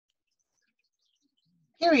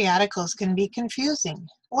Periodicals can be confusing.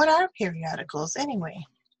 What are periodicals anyway?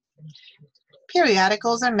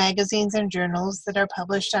 Periodicals are magazines and journals that are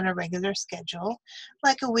published on a regular schedule,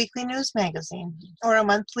 like a weekly news magazine, or a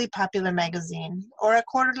monthly popular magazine, or a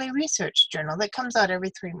quarterly research journal that comes out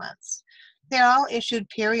every 3 months. They're all issued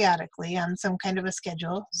periodically on some kind of a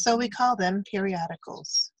schedule, so we call them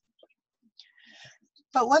periodicals.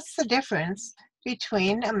 But what's the difference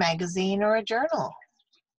between a magazine or a journal?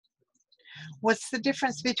 What's the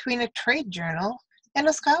difference between a trade journal and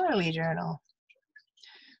a scholarly journal?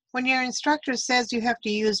 When your instructor says you have to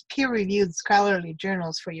use peer-reviewed scholarly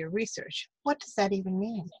journals for your research, what does that even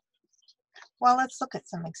mean? Well, let's look at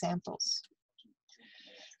some examples.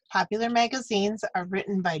 Popular magazines are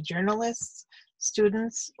written by journalists,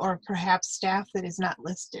 students, or perhaps staff that is not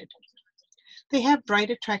listed. They have bright,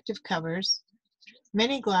 attractive covers,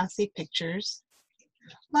 many glossy pictures,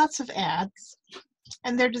 lots of ads,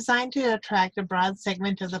 and they're designed to attract a broad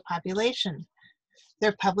segment of the population.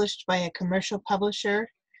 They're published by a commercial publisher.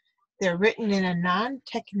 They're written in a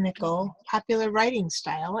non-technical, popular writing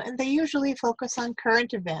style, and they usually focus on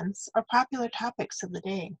current events or popular topics of the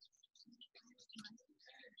day.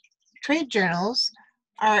 Trade journals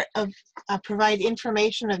provide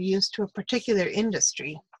information of use to a particular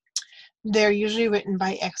industry. They're usually written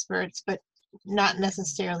by experts, but not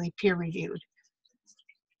necessarily peer-reviewed.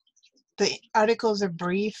 The articles are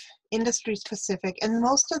brief, industry-specific, and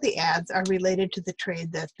most of the ads are related to the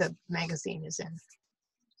trade that the magazine is in.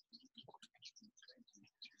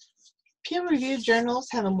 Peer-reviewed journals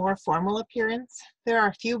have a more formal appearance. There are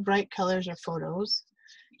a few bright colors or photos,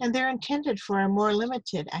 and they're intended for a more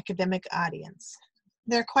limited academic audience.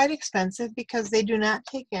 They're quite expensive because they do not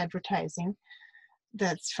take advertising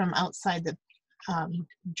that's from outside the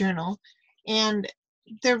journal, and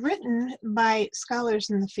they're written by scholars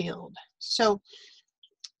in the field. So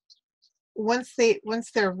once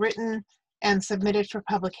they're written and submitted for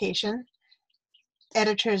publication,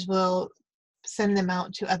 editors will send them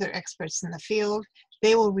out to other experts in the field.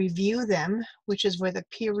 They will review them, which is where the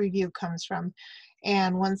peer review comes from.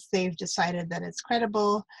 And once they've decided that it's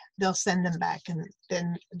credible, they'll send them back and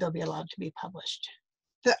then they'll be allowed to be published.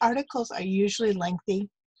 The articles are usually lengthy.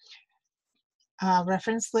 A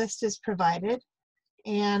reference list is provided,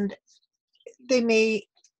 and they may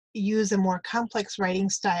use a more complex writing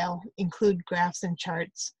style, include graphs and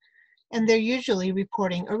charts, and they're usually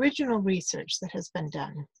reporting original research that has been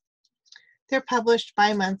done. They're published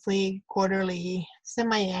bi-monthly, quarterly,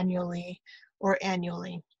 semi-annually, or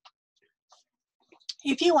annually.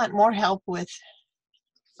 If you want more help with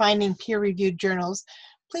finding peer-reviewed journals,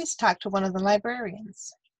 please talk to one of the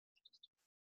librarians.